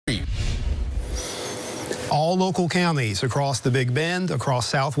All local counties across the Big Bend, across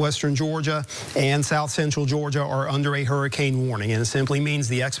southwestern Georgia and south central Georgia are under a hurricane warning, and it simply means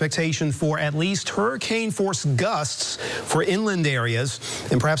the expectation for at least hurricane force gusts for inland areas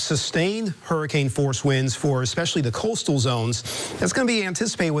and perhaps sustained hurricane force winds for especially the coastal zones. That's going to be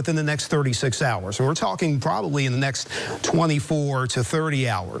anticipated within the next 36 hours. And we're talking probably in the next 24 to 30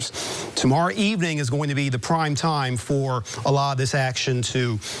 hours. Tomorrow evening is going to be the prime time for a lot of this action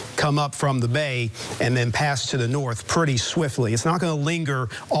to come up from the bay and then pass to the north pretty swiftly. It's not going to linger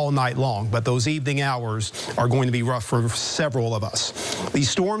all night long, but those evening hours are going to be rough for several of us. The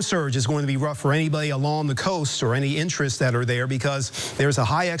storm surge is going to be rough for anybody along the coast or any interests that are there, because there's a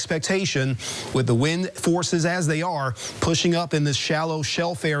high expectation with the wind forces as they are pushing up in this shallow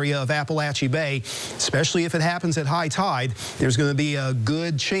shelf area of Appalachia Bay, especially if it happens at high tide. There's going to be a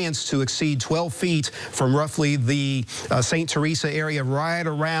good chance to exceed 12 feet from roughly the St. Teresa area right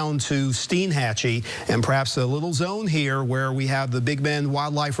around to Steenhatchee, and perhaps a little zone here where we have the Big Bend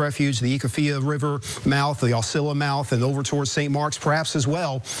Wildlife Refuge, the Ekofia River mouth, the Osceola mouth, and over towards St. Mark's perhaps as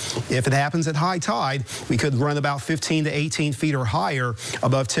well. If it happens at high tide, we could run about 15 to 18 feet or higher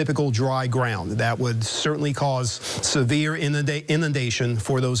above typical dry ground. That would certainly cause severe inundation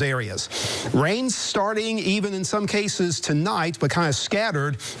for those areas. Rains starting even in some cases tonight, but kind of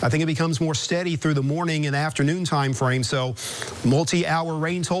scattered. I think it becomes more steady through the morning and afternoon time frame, so multi-hour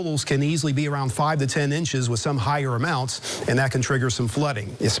rain totals can easily be around 5 to 10 inches with some higher amounts, and that can trigger some flooding,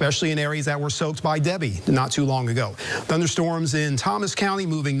 especially in areas that were soaked by Debbie not too long ago. Thunderstorms in Thomas County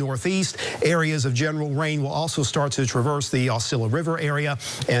moving northeast. Areas of general rain will also start to traverse the Osceola River area,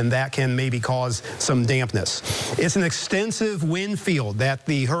 and that can maybe cause some dampness. It's an extensive wind field that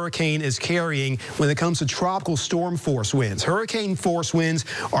the hurricane is carrying when it comes to tropical storm force winds. Hurricane force winds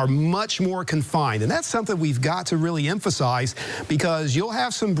are much more confined, and that's something we've got to really emphasize, because you'll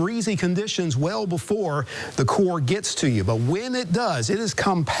have some breezy conditions well before the core gets to you, but when it does, it is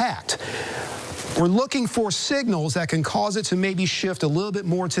compact. We're looking for signals that can cause it to maybe shift a little bit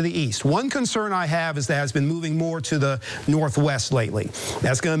more to the east. One concern I have is that it's been moving more to the northwest lately.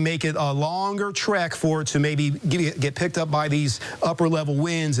 That's going to make it a longer trek for it to maybe get picked up by these upper level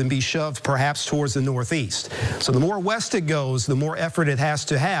winds and be shoved perhaps towards the northeast. So the more west it goes, the more effort it has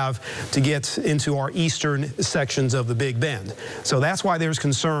to have to get into our eastern sections of the Big Bend. So that's why there's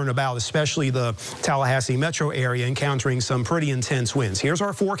concern about especially the Tallahassee metro area encountering some pretty intense winds. Here's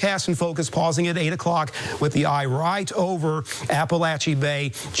our forecast and focus, pausing at 8 o'clock with the eye right over Appalachia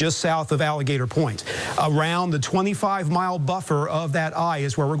Bay, just south of Alligator Point. Around the 25-mile buffer of that eye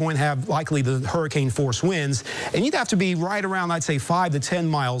is where we're going to have likely the hurricane force winds, and you'd have to be right around, I'd say, 5 to 10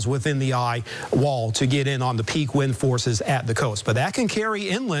 miles within the eye wall to get in on the peak wind forces at the coast. But that can carry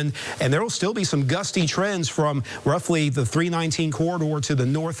inland, and there will still be some gusty trends from roughly the 319 corridor to the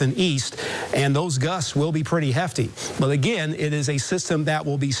north and east, and those gusts will be pretty hefty. But again, it is a system that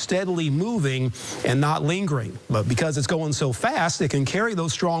will be steadily moving and not lingering. But because it's going so fast, it can carry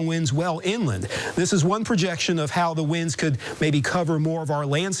those strong winds well inland. This is one projection of how the winds could maybe cover more of our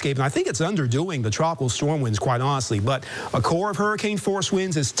landscape, and I think it's underdoing the tropical storm winds, quite honestly. But a core of hurricane force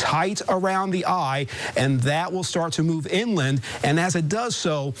winds is tight around the eye, and that will start to move inland, and as it does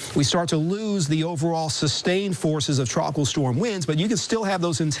so, we start to lose the overall sustained forces of tropical storm winds, but you can still have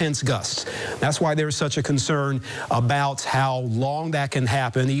those intense gusts. That's why there's such a concern about how long that can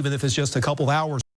happen, even if it's just a couple hours.